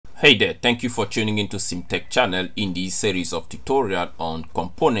Hey there, thank you for tuning into CMTEQ channel in this series of tutorial on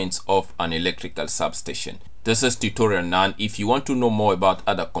components of an electrical substation. This is tutorial 9. If you want to know more about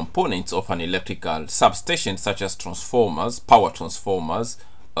other components of an electrical substation such as transformers, power transformers,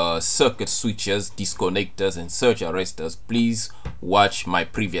 circuit switches, disconnectors and surge arresters, please watch my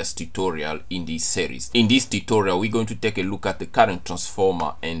previous tutorial in this series. In this tutorial, we're going to take a look at the current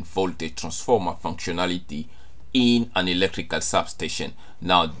transformer and voltage transformer functionality in an electrical substation.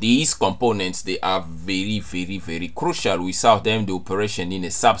 Now these components, they are very crucial. Without them, the operation in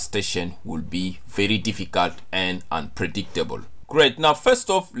a substation will be very difficult and unpredictable. Great. Now first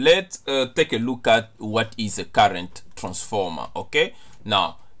off, let's take a look at what is a current transformer. Okay,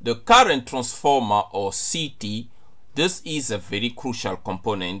 now the current transformer, or CT, this is a very crucial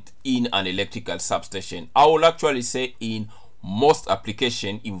component in an electrical substation. I will actually say in most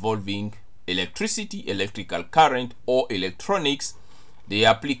applications involving electricity, electrical current or electronics, the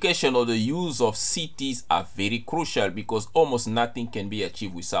application or the use of CTs are very crucial because almost nothing can be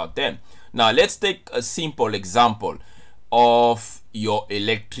achieved without them. Now let's take a simple example of your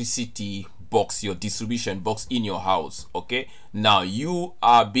electricity box, your distribution box in your house. Okay, now you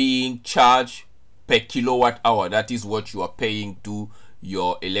are being charged per kilowatt hour. That is what you are paying to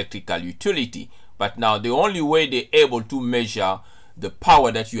your electrical utility. But now the only way they're able to measure the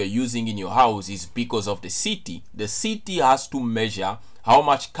power that you are using in your house is because of the CT. The CT has to measure how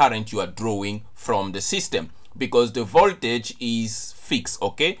much current you are drawing from the system because the voltage is fixed.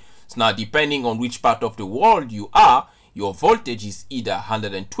 Okay, so now depending on which part of the world you are, your voltage is either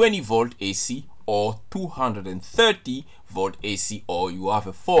 120 volt AC or 230 volt AC, or you have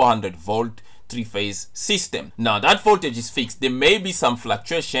a 400 volt three-phase system. Now that voltage is fixed. There may be some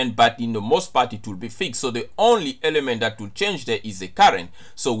fluctuation, but in the most part it will be fixed. So the only element that will change there is the current.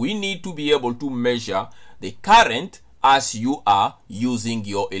 So we need to be able to measure the current as you are using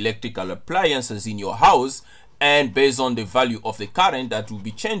your electrical appliances in your house, and based on the value of the current that will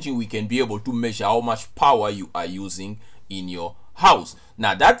be changing, we can be able to measure how much power you are using in your house.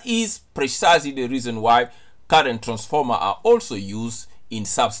 Now that is precisely the reason why current transformers are also used in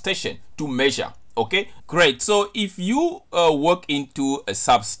substation to measure. Okay, great. So if you walk into a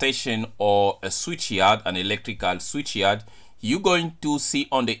substation or a switchyard, an electrical switchyard, you're going to see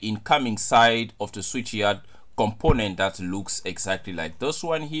on the incoming side of the switchyard component that looks exactly like this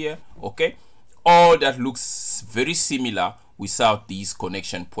one here. Okay, or that looks very similar without this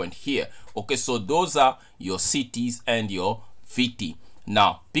connection point here. Okay, so those are your CTs and your VT.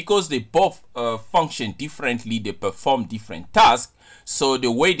 Now because they both function differently, they perform different tasks, so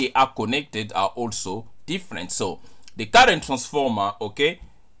the way they are connected are also different. So the current transformer, okay,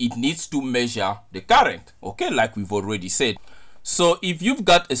 it needs to measure the current, okay, like we've already said. So if you've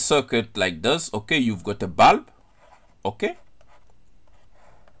got a circuit like this, okay, you've got a bulb, okay,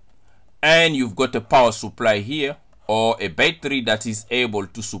 and you've got a power supply here, or a battery that is able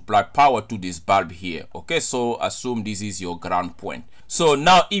to supply power to this bulb here. Okay, so assume this is your ground point. So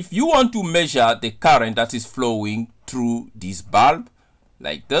now if you want to measure the current that is flowing through this bulb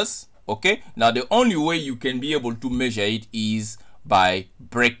like this, okay, now the only way you can be able to measure it is by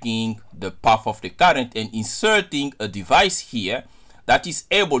breaking the path of the current and inserting a device here that is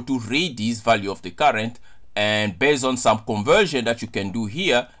able to read this value of the current, and based on some conversion that you can do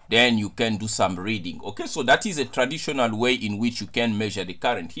here, then you can do some reading. Okay, so that is a traditional way in which you can measure the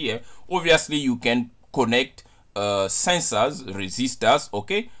current here. Obviously you can connect sensors, resistors,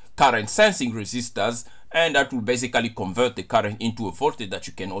 okay, current sensing resistors, and that will basically convert the current into a voltage that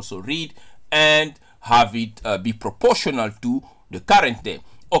you can also read and have it be proportional to the current there.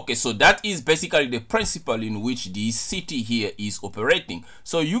 Okay, so that is basically the principle in which the CT here is operating.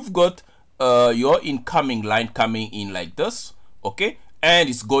 So you've got your incoming line coming in like this, okay, and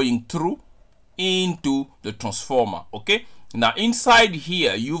it's going through into the transformer. Okay, now inside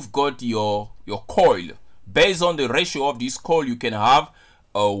here you've got your coil. Based on the ratio of this coil, you can have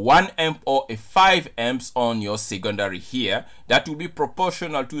a 1 amp or a 5 amps on your secondary here. That will be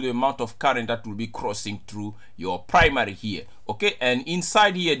proportional to the amount of current that will be crossing through your primary here. Okay, and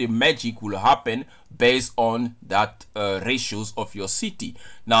inside here the magic will happen based on that ratios of your CT.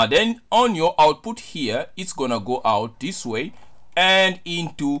 Now then on your output here, it's gonna go out this way and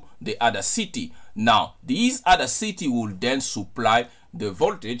into the other CT. Now these other CT will then supply the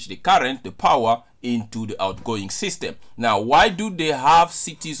voltage, the current, the power into the outgoing system. Now why do they have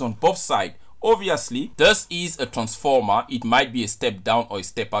CTs on both sides? Obviously this is a transformer. It might be a step down or a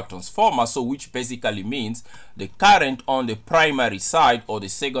step up transformer, so which basically means the current on the primary side or the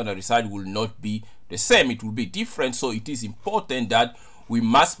secondary side will not be the same. It will be different. So it is important that we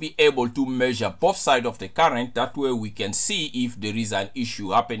must be able to measure both sides of the current. That way we can see if there is an issue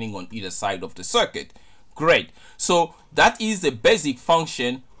happening on either side of the circuit. Great. So that is the basic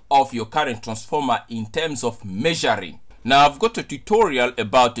function of your current transformer in terms of measuring. Now I've got a tutorial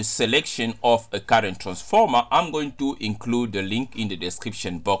about the selection of a current transformer. I'm going to include the link in the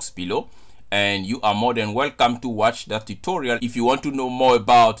description box below, and you are more than welcome to watch that tutorial if you want to know more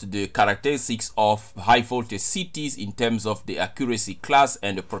about the characteristics of high voltage CTs in terms of the accuracy class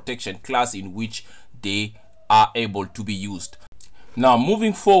and the protection class in which they are able to be used. Now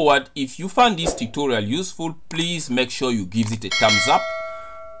moving forward, if you found this tutorial useful, please make sure you give it a thumbs up,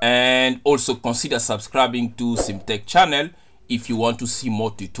 and also consider subscribing to CMTEQ channel if you want to see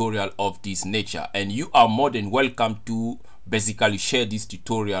more tutorial of this nature. And you are more than welcome to basically share this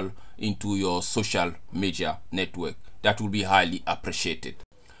tutorial into your social media network. That will be highly appreciated.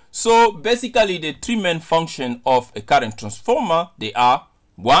 So basically the three main functions of a current transformer, they are: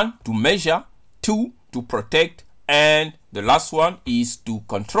 1, to measure; 2, to protect; and the last one is to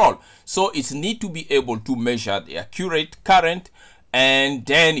control. So it needs to be able to measure the accurate current, and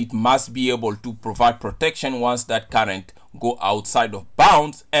then it must be able to provide protection once that current go outside of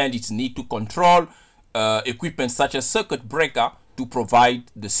bounds, and it needs to control equipment such as circuit breaker to provide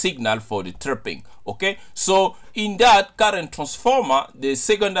the signal for the tripping. Okay, so in that current transformer, the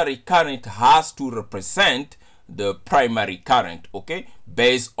secondary current has to represent the primary current, okay,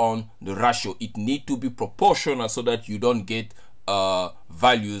 based on the ratio. It need to be proportional so that you don't get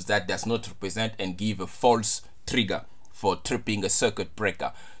values that does not represent and give a false trigger for tripping a circuit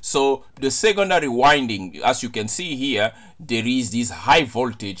breaker. So the secondary winding, as you can see here, there is this high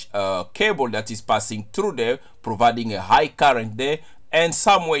voltage cable that is passing through there, providing a high current there, and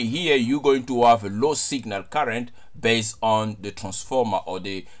somewhere here you're going to have a low signal current based on the transformer or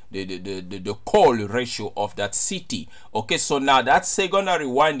the coil ratio of that CT. Okay, so now that secondary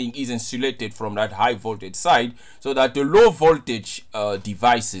winding is insulated from that high voltage side, so that the low voltage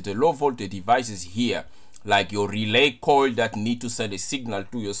devices here, like your relay coil that need to send a signal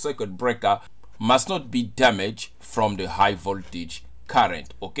to your circuit breaker, must not be damaged from the high voltage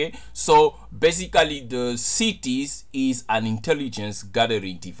current. Okay, so basically the CTs is an intelligence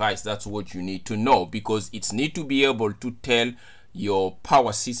gathering device. That's what you need to know, because it need to be able to tell your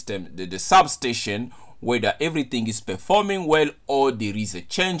power system, the substation, whether everything is performing well or there is a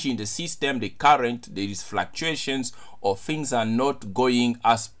change in the system, the current, there is fluctuations, or things are not going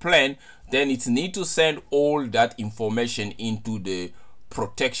as planned. Then it needs to send all that information into the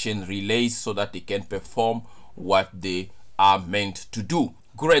protection relays so that they can perform what they are meant to do.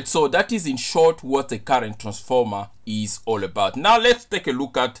 Great, so that is in short what a current transformer is all about. Now let's take a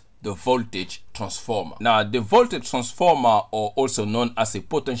look at the voltage transformer. Now the voltage transformer, or also known as a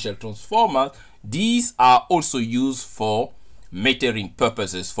potential transformer, these are also used for metering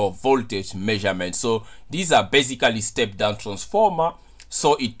purposes, for voltage measurement. So these are basically step down transformer.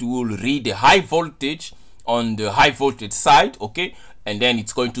 So it will read the high voltage on the high voltage side, okay, and then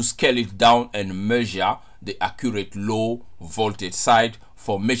it's going to scale it down and measure the accurate low voltage side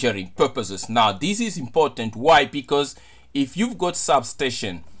for measuring purposes. Now this is important. Why? Because if you've got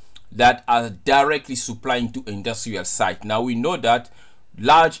substation that are directly supplying to industrial site, now we know that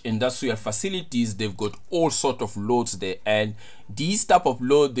large industrial facilities, they've got all sort of loads there, and these type of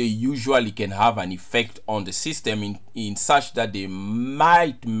load, they usually can have an effect on the system in such that they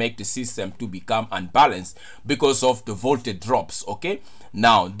might make the system to become unbalanced because of the voltage drops. Okay,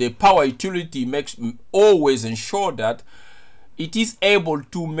 now the power utility makes always ensure that it is able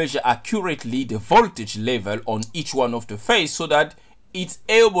to measure accurately the voltage level on each one of the phase, so that it's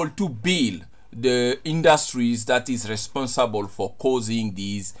able to bill the industries that is responsible for causing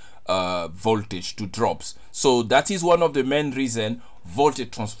these voltage to drops. So that is one of the main reason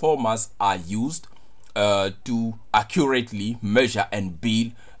voltage transformers are used to accurately measure and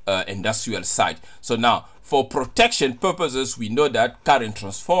bill industrial site. So now for protection purposes, we know that current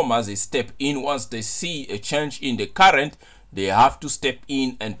transformers, they step in once they see a change in the current. They have to step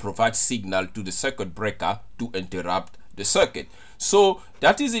in and provide signal to the circuit breaker to interrupt the circuit. So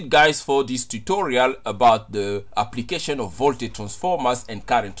that is it, guys, for this tutorial about the application of voltage transformers and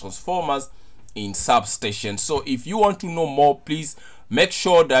current transformers in substations. So if you want to know more, please make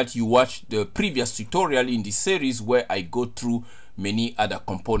sure that you watch the previous tutorial in this series where I go through many other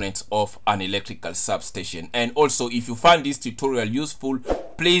components of an electrical substation. And also, if you find this tutorial useful,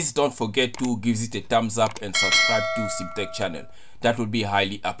 please don't forget to give it a thumbs up and subscribe to CMTEQ channel. That would be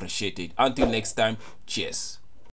highly appreciated. Until next time, cheers.